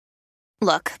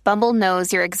Look, Bumble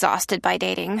knows you're exhausted by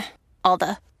dating. All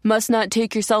the, must not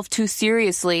take yourself too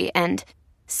seriously, and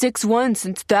 6'1"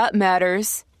 since that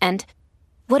matters. And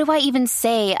what do I even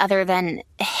say other than,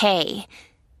 hey?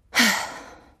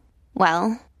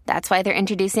 Well, that's why they're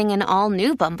introducing an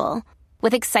all-new Bumble,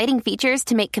 with exciting features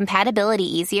to make compatibility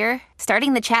easier,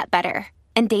 starting the chat better,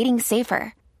 and dating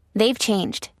safer. They've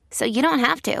changed, so you don't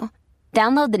have to.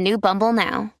 Download the new Bumble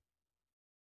now.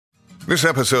 This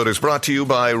episode is brought to you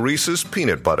by Reese's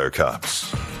Peanut Butter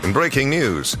Cups. In breaking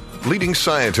news, leading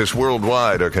scientists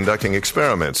worldwide are conducting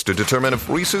experiments to determine if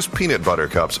Reese's Peanut Butter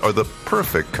Cups are the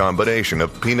perfect combination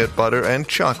of peanut butter and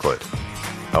chocolate.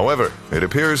 However, it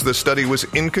appears the study was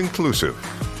inconclusive,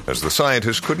 as the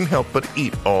scientists couldn't help but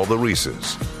eat all the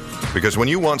Reese's. Because when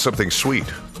you want something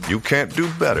sweet, you can't do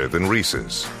better than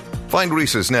Reese's. Find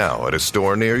Reese's now at a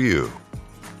store near you.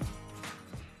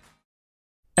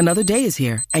 Another day is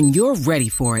here, and you're ready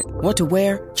for it. What to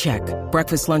wear? Check.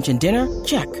 Breakfast, lunch, and dinner?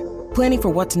 Check. Planning for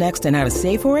what's next and how to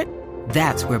save for it?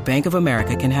 That's where Bank of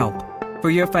America can help. For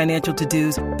your financial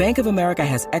to-dos, Bank of America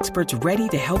has experts ready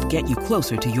to help get you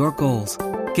closer to your goals.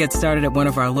 Get started at one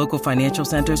of our local financial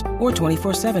centers or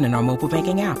 24/7 in our mobile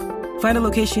banking app. Find a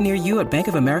location near you at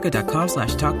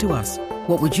bankofamerica.com/talktous.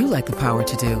 What would you like the power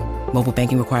to do? Mobile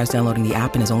banking requires downloading the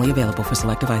app and is only available for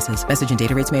select devices. Message and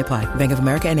data rates may apply. Bank of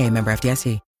America N.A., member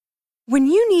FDIC. When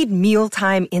you need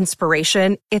mealtime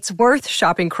inspiration, it's worth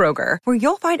shopping Kroger, where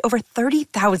you'll find over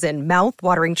 30,000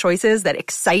 mouth-watering choices that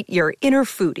excite your inner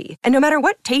foodie. And no matter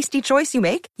what tasty choice you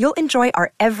make, you'll enjoy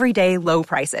our everyday low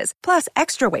prices, plus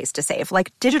extra ways to save,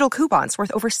 like digital coupons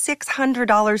worth over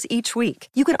 $600 each week.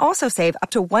 You can also save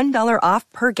up to $1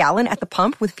 off per gallon at the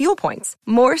pump with fuel points.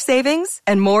 More savings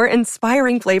and more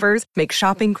inspiring flavors make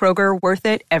shopping Kroger worth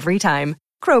it every time.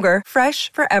 Kroger,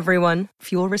 fresh for everyone.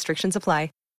 Fuel restrictions apply.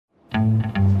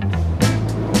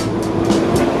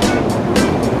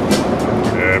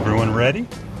 Everyone ready?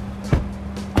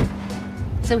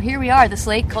 So here we are, the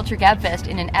Slate Culture Gabfest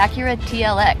in an Acura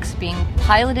TLX being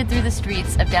piloted through the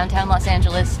streets of downtown Los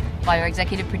Angeles by our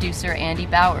executive producer, Andy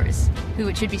Bowers, who,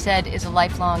 it should be said, is a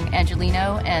lifelong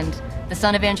Angelino and the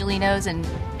son of Angelinos and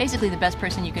basically the best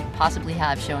person you could possibly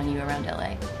have showing you around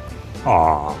LA. Aww.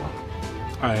 All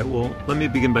right, well, let me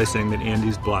begin by saying that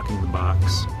Andy's blocking the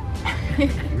box.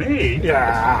 Me?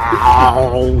 Yeah.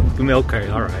 Okay,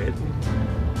 all right.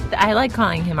 I like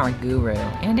calling him our guru.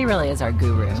 Andy really is our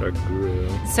guru. He's our guru.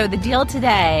 So the deal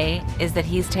today is that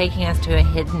he's taking us to a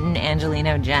hidden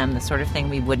Angelino gem, the sort of thing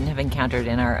we wouldn't have encountered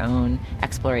in our own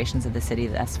explorations of the city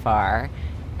thus far.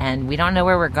 And we don't know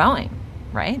where we're going,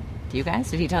 right? Do you guys?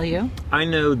 Did he tell you? I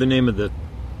know the name of the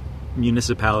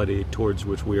municipality towards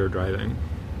which we are driving,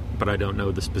 but I don't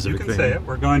know the specific thing. You can say it.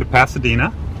 We're going to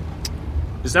Pasadena.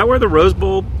 Is that where the Rose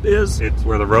Bowl is? It's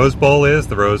where the Rose Bowl is,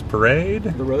 the Rose Parade.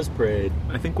 The Rose Parade.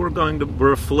 I think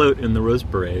we're afloat in the Rose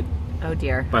Parade. Oh,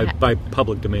 dear. By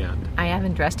public demand. I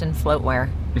haven't dressed in floatwear.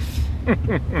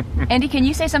 Andy, can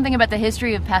you say something about the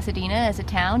history of Pasadena as a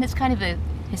town? It's kind of a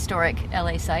historic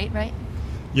LA site, right?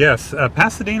 Yes,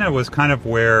 Pasadena was kind of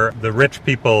where the rich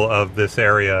people of this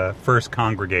area first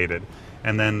congregated.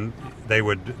 And then they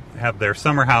would have their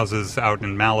summer houses out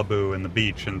in Malibu and the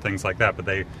beach and things like that, but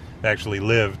they actually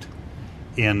lived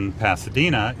in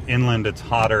Pasadena. Inland, it's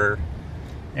hotter.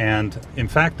 And in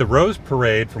fact, the Rose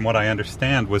Parade, from what I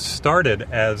understand, was started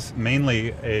as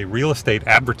mainly a real estate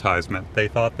advertisement. They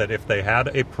thought that if they had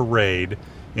a parade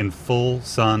in full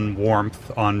sun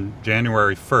warmth on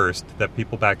January 1st, that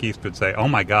people back east would say, oh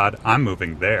my God, I'm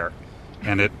moving there.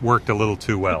 And it worked a little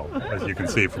too well, as you can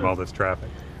see from all this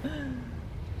traffic.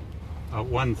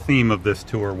 One theme of this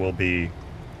tour will be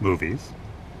movies.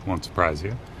 Won't surprise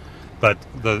you. But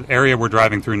the area we're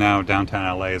driving through now,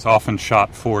 downtown LA, is often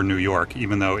shot for New York,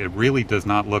 even though it really does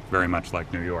not look very much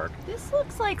like New York. This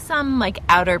looks like some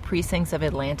outer precincts of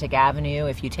Atlantic Avenue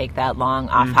if you take that long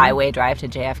off-highway drive to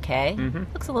JFK.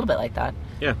 Looks a little bit like that.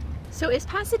 Yeah. So is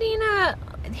Pasadena...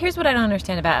 Here's what I don't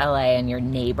understand about LA and your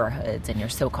neighborhoods and your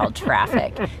so-called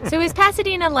traffic. So is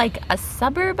Pasadena like a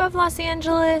suburb of Los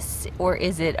Angeles, or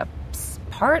is it a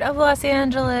part of Los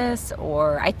Angeles?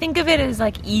 Or I think of it as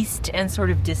like east and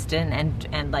sort of distant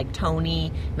and like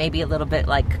Tony, maybe a little bit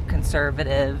like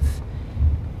conservative.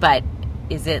 But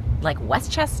is it like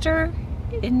Westchester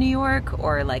in New York,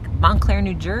 or like Montclair,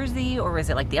 New Jersey, or is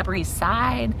it like the Upper East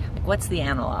Side? Like, what's the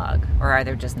analog? Or are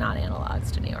there just not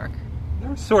analogs to New York?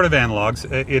 They're sort of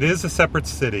analogs. It is a separate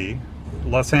city.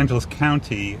 Los Angeles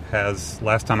County has,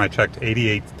 last time I checked,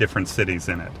 88 different cities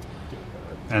in it.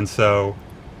 And so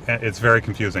it's very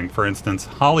confusing. For instance,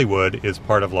 Hollywood is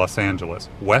part of Los Angeles.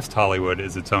 West Hollywood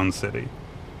is its own city.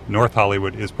 North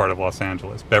Hollywood is part of Los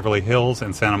Angeles. Beverly Hills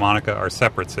and Santa Monica are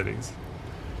separate cities.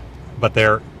 but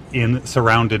they're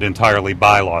surrounded entirely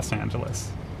by Los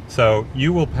Angeles. So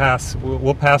we'll pass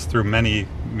through many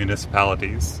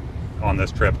municipalities on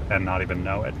this trip and not even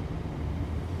know it.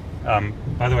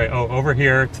 By the way, over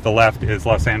here to the left is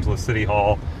Los Angeles City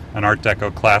Hall, an Art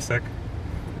Deco classic.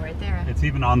 Right there. It's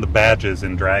even on the badges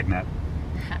in Dragnet.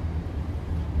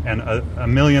 And a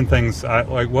million things.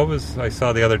 I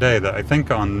saw the other day that I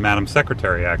think on Madam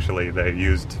Secretary, actually, they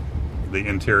used the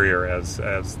interior as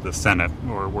the Senate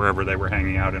or wherever they were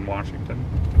hanging out in Washington.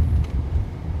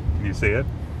 Can you see it?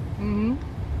 Mm-hmm.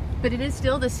 But it is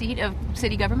still the seat of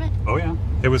city government? Oh, yeah.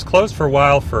 It was closed for a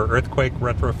while for earthquake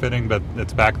retrofitting, but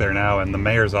it's back there now, and the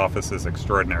mayor's office is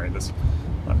extraordinary. This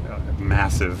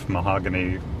massive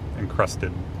mahogany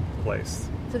encrusted place.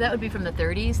 So that would be from the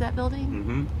 30s, that building?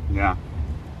 Mm-hmm. Yeah.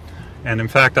 And in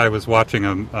fact, I was watching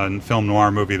a film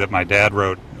noir movie that my dad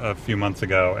wrote a few months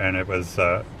ago, and it was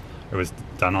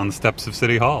done on the steps of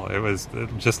City Hall. It was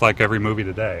just like every movie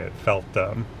today. It felt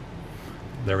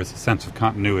there was a sense of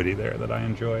continuity there that I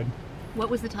enjoyed. What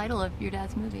was the title of your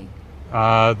dad's movie?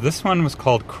 This one was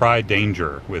called Cry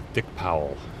Danger with Dick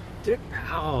Powell. Dick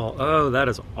Powell. Oh, that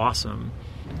is awesome.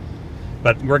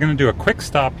 But we're going to do a quick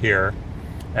stop here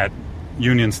at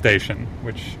Union Station,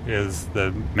 which is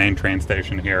the main train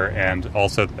station here, and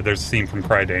also there's a scene from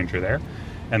Cry Danger there,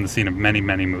 and the scene of many,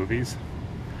 many movies.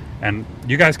 And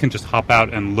you guys can just hop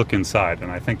out and look inside,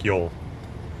 and I think it'll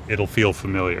feel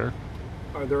familiar.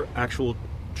 Are there actual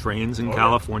trains in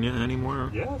California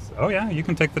anymore? Yes. Oh, yeah. You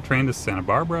can take the train to Santa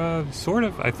Barbara, sort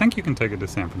of. I think you can take it to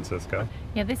San Francisco.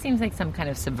 Yeah, this seems like some kind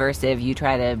of subversive, you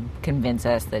try to convince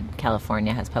us that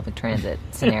California has public transit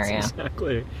scenario. Yes,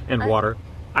 exactly. And water.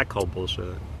 I call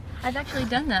bullshit. I've actually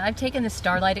done that. I've taken the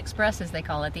Starlight Express, as they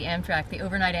call it, the Amtrak, the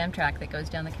overnight Amtrak that goes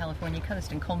down the California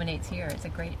coast and culminates here. It's a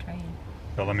great train.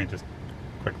 So let me just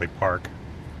quickly park,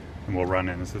 and we'll run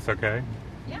in. Is this okay?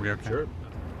 Yeah. Are we okay? Sure.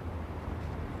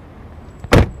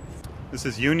 This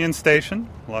is Union Station,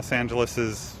 Los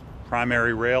Angeles'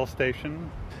 primary rail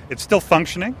station. It's still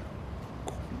functioning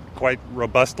quite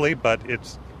robustly, but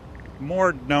it's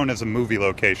more known as a movie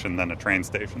location than a train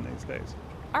station these days.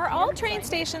 Are all train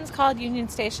stations called Union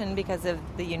Station because of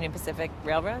the Union Pacific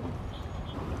Railroad?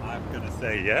 I'm going to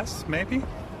say yes, maybe.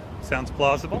 Sounds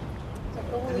plausible.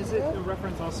 And is it a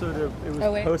reference also to, it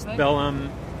was post-bellum,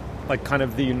 like kind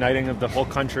of the uniting of the whole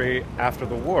country after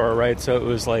the war, right? So it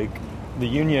was like the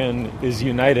Union is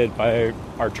united by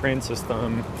our train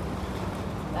system.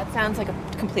 That sounds like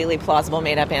a completely plausible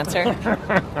made-up answer.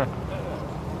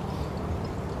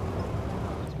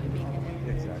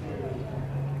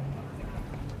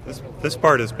 This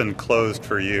part has been closed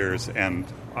for years, and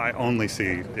I only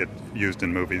see it used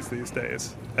in movies these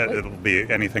days. It'll be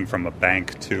anything from a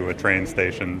bank to a train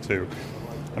station to...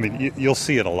 I mean, you'll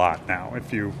see it a lot now.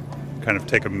 If you kind of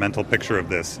take a mental picture of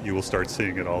this, you will start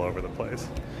seeing it all over the place.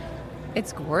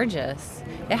 It's gorgeous.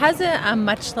 It has a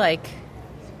much, like,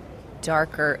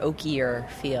 darker, oakier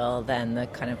feel than the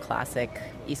kind of classic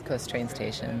East Coast train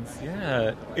stations.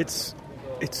 Yeah, it's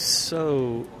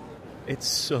so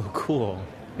cool.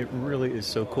 It really is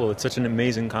so cool. It's such an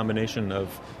amazing combination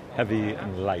of heavy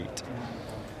and light.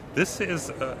 This is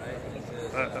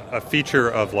a feature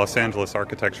of Los Angeles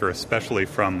architecture, especially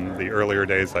from the earlier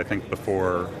days, I think,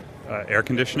 before air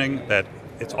conditioning, that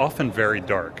it's often very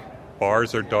dark.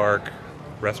 Bars are dark,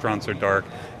 restaurants are dark.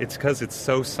 It's because it's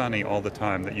so sunny all the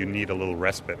time that you need a little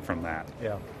respite from that.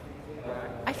 Yeah.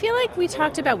 I feel like we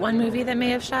talked about one movie that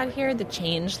may have shot here, The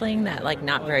Changeling, that like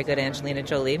not very good Angelina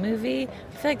Jolie movie.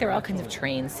 I feel like there were all kinds of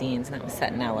train scenes, and that was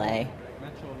set in LA.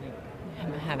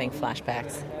 I'm having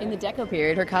flashbacks. In the Deco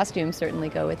period, her costumes certainly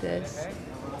go with this.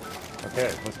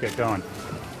 Okay, let's get going.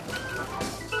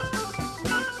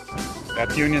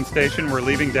 At Union Station, we're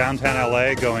leaving downtown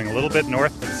LA, going a little bit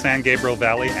north to the San Gabriel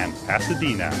Valley and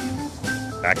Pasadena.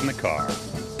 Back in the car.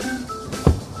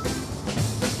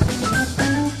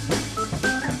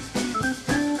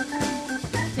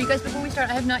 Guys, before we start,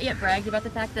 I have not yet bragged about the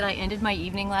fact that I ended my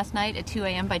evening last night at 2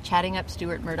 a.m. by chatting up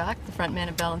Stuart Murdoch, the frontman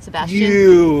of Belle and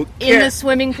Sebastian, in the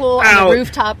swimming pool on the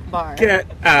rooftop bar. Get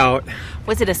out.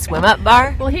 Was it a swim-up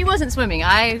bar? Well, he wasn't swimming.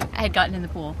 I had gotten in the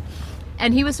pool.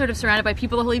 And he was sort of surrounded by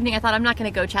people the whole evening. I thought, I'm not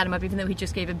going to go chat him up, even though he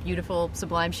just gave a beautiful,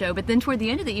 sublime show. But then toward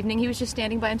the end of the evening, he was just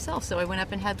standing by himself. So I went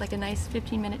up and had like a nice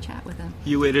 15-minute chat with him.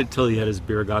 You waited till he had his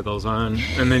beer goggles on,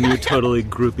 and then you totally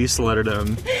groupie slutted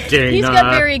him. Dana. He's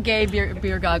got very gay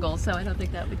beer goggles, so I don't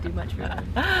think that would do much for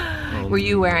him. Were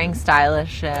you wearing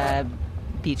stylish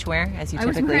beachwear, as you I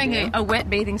was typically wearing do. a wet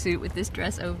bathing suit with this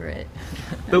dress over it.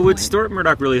 But would Stuart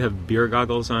Murdoch really have beer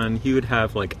goggles on? He would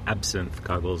have, like, absinthe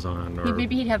goggles on. Or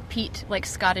Maybe he'd have Pete, like,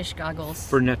 Scottish goggles.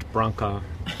 Fernet Branca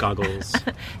goggles.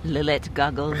 Lillet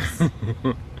goggles.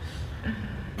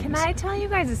 Can I tell you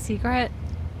guys a secret?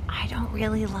 I don't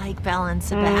really like Belle and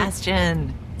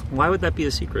Sebastian. Why would that be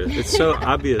a secret? It's so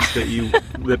obvious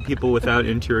that people without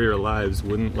interior lives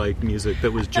wouldn't like music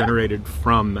that was generated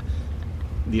from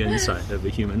the inside of a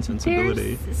human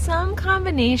sensibility. There's some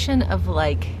combination of,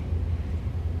 like,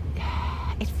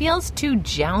 it feels too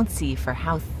jouncy for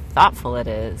how thoughtful it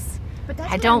is. But that's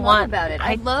I what don't I love want about it.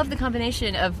 I love the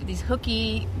combination of these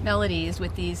hooky melodies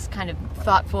with these kind of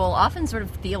thoughtful, often sort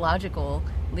of theological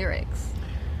lyrics.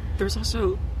 There's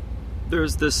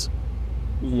this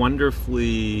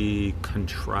wonderfully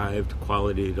contrived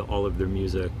quality to all of their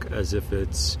music, as if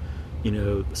it's,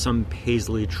 some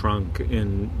paisley trunk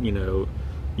in,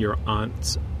 your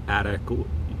aunt's attic.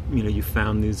 You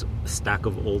found these stack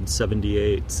of old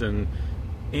 78s,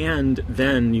 and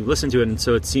then you listen to it, and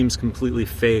so it seems completely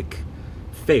faked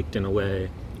in a way.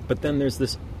 But then there's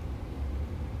this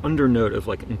undernote of,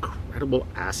 like, incredible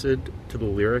acid to the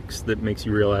lyrics that makes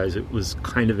you realize it was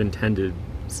kind of intended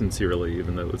sincerely,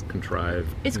 even though it was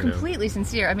contrived. It's completely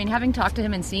sincere. I mean, having talked to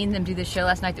him and seen them do this show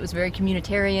last night that was very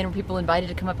communitarian, where people invited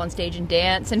to come up on stage and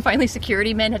dance, and finally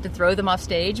security men had to throw them off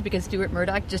stage because Stuart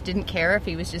Murdoch just didn't care if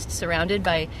he was just surrounded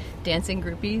by dancing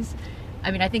groupies.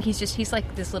 I mean, I think he's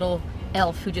like this little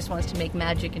elf who just wants to make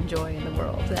magic and joy in the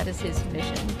world. That is his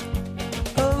mission.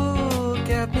 Oh,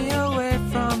 get me away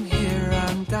from here,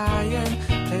 I'm dying.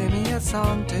 Play me a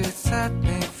song to set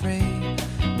me free.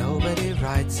 Nobody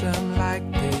writes them like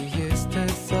they used to,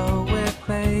 so it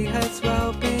may as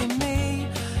well be me.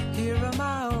 Here on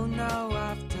my own now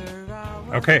after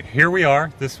hours. Okay, here we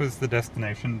are. This was the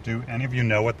destination. Do any of you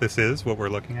know what this is, what we're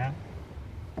looking at?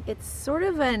 It's sort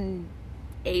of an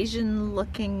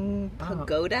Asian-looking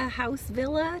pagoda house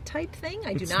villa type thing.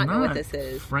 I do not know what this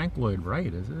is. Frank Lloyd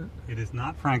Wright, is it? It is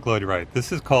not Frank Lloyd Wright.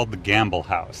 This is called the Gamble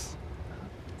House.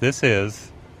 This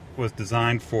was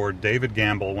designed for David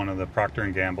Gamble, one of the Procter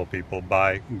 & Gamble people,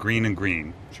 by Green &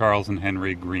 Green, Charles and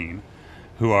Henry Green,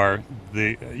 who are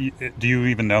do you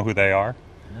even know who they are?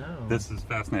 No. This is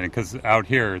fascinating, because out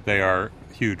here they are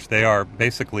huge. They are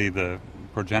basically the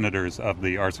progenitors of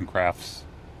the arts and crafts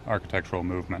architectural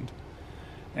movement.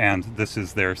 And this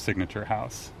is their signature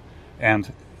house.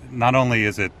 And not only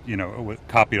is it,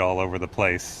 copied all over the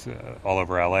place, all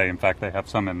over L.A. In fact, they have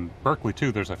some in Berkeley,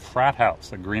 too. There's a frat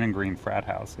house, a Green & Green frat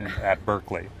house at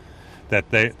Berkeley that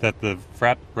the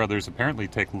frat brothers apparently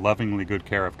take lovingly good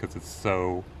care of because it's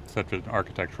such an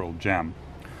architectural gem.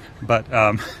 But,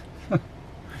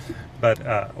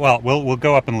 we'll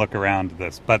go up and look around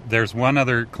this. But there's one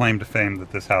other claim to fame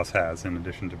that this house has, in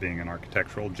addition to being an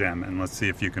architectural gem, and let's see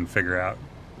if you can figure out.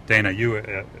 Dana,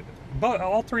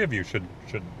 all three of you should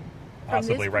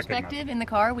possibly from this recognize. perspective in the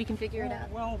car, we can figure it out.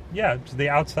 Well, yeah, to the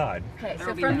outside. Okay,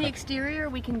 so from the exterior,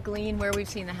 we can glean where we've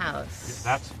seen the house.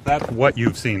 That's what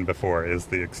you've seen before is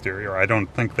the exterior. I don't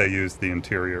think they use the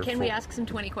interior. Can we ask some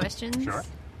 20 questions? Sure.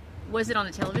 Was it on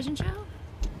a television show?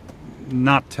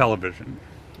 Not television.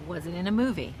 Was it in a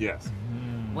movie? Yes.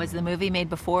 Was the movie made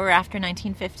before or after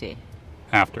 1950?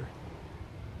 After.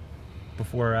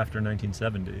 Before or after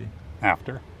 1970?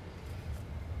 After.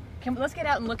 Let's get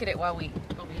out and look at it while we ask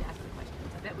the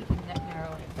questions. I bet we can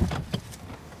narrow it.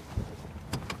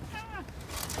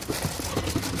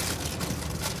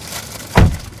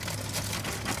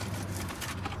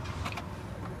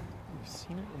 You've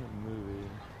seen it in a movie.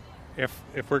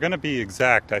 If we're going to be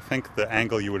exact, I think the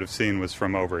angle you would have seen was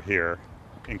from over here,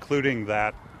 including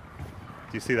that.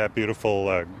 Do you see that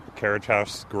beautiful carriage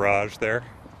house garage there?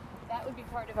 That would be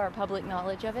part of our public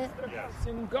knowledge of it. Yes.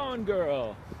 In Gone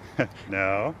Girl.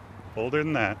 No, older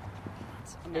than that.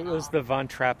 It was the Von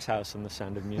Trapp's house in The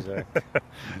Sound of Music.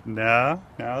 No,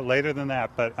 later than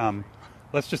that. But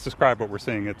let's just describe what we're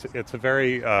seeing. It's a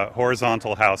very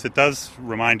horizontal house. It does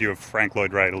remind you of Frank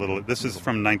Lloyd Wright a little. This is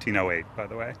from 1908, by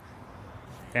the way.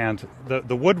 And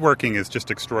the woodworking is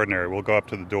just extraordinary. We'll go up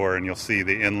to the door and you'll see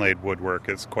the inlaid woodwork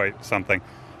is quite something.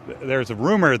 There's a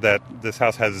rumor that this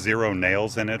house has 0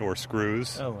 nails in it or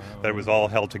screws. Oh, wow. That it was all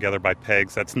held together by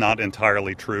pegs. That's not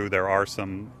entirely true. There are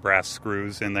some brass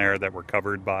screws in there that were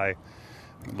covered by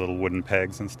little wooden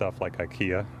pegs and stuff like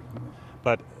IKEA.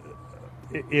 But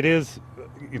it is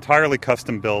entirely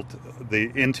custom built.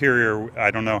 The interior,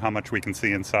 I don't know how much we can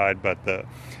see inside, but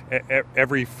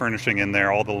every furnishing in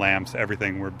there, all the lamps,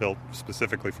 everything were built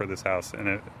specifically for this house,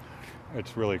 and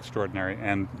it's really extraordinary.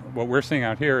 And what we're seeing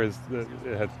out here is that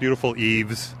it has beautiful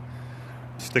eaves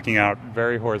sticking out,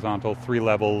 very horizontal, 3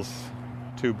 levels,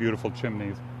 two beautiful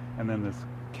chimneys, and then this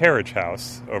carriage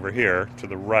house over here to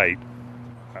the right.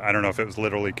 I don't know if it was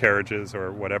literally carriages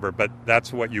or whatever, but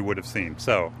that's what you would have seen.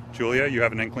 So, Julia, you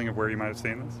have an inkling of where you might have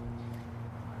seen this?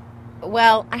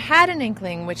 Well, I had an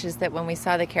inkling, which is that when we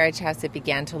saw the carriage house, it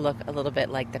began to look a little bit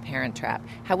like the Parent Trap.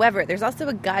 However, there's also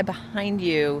a guy behind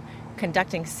you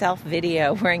conducting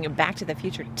self-video wearing a Back to the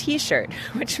Future t-shirt,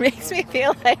 which makes me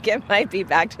feel like it might be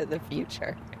Back to the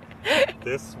Future.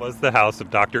 This was the house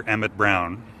of Dr. Emmett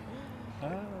Brown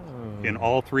in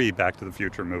all three Back to the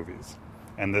Future movies.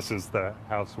 And this is the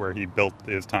house where he built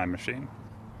his time machine.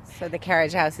 So the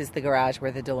carriage house is the garage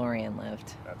where the DeLorean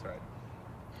lived. That's right.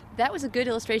 That was a good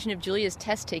illustration of Julia's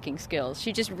test-taking skills.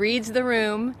 She just reads the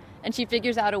room, and she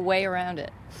figures out a way around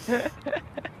it.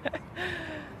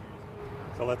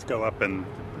 So let's go up and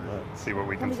see what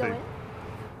we can see.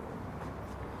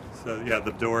 So, yeah,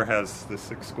 the door has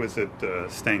this exquisite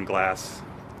stained glass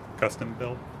custom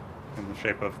built in the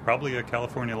shape of probably a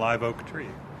California live oak tree.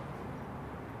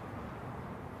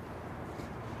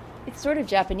 It's sort of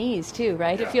Japanese, too,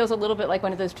 right? Yeah. It feels a little bit like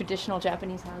one of those traditional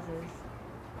Japanese houses.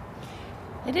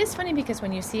 It is funny because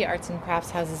when you see arts and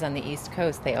crafts houses on the East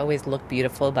Coast, they always look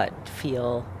beautiful but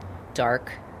feel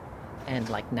dark and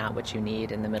like not what you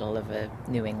need in the middle of a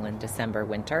New England December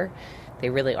winter. They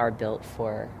really are built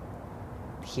for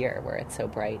here where it's so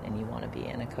bright and you want to be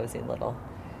in a cozy little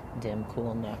dim,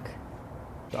 cool nook.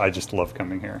 I just love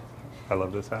coming here. I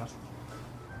love this house.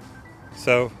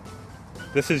 So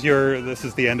this is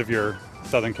the end of your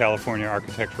Southern California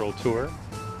architectural tour.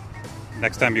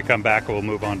 Next time you come back, we'll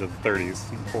move on to the 30s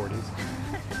and 40s.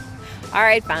 All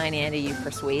right, fine, Andy. You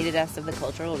persuaded us of the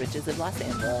cultural riches of Los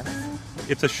Angeles.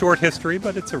 It's a short history,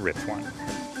 but it's a rich one.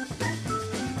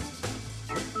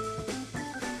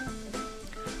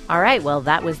 All right, well,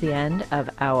 that was the end of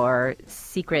our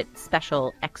secret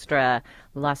special extra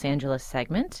Los Angeles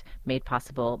segment made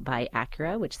possible by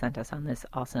Acura, which sent us on this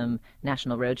awesome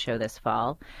national roadshow this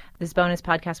fall. This bonus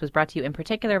podcast was brought to you in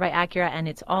particular by Acura and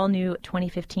its all-new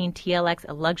 2015 TLX,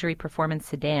 a luxury performance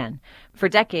sedan. For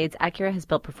decades, Acura has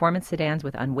built performance sedans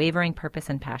with unwavering purpose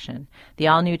and passion. The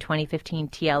all-new 2015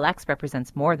 TLX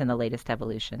represents more than the latest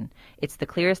evolution. It's the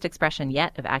clearest expression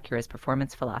yet of Acura's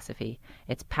performance philosophy.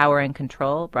 It's power and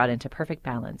control brought into perfect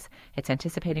balance. It's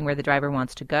anticipating where the driver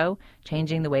wants to go,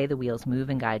 changing the way the wheels move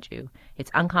and guide you.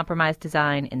 It's uncompromised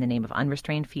design in the name of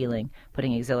unrestrained feeling,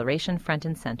 putting exhilaration front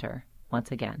and center.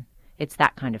 Once again, it's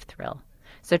that kind of thrill.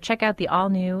 So check out the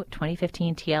all-new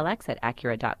 2015 TLX at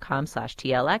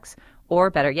Acura.com/TLX,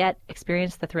 or better yet,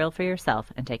 experience the thrill for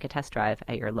yourself and take a test drive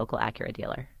at your local Acura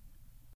dealer.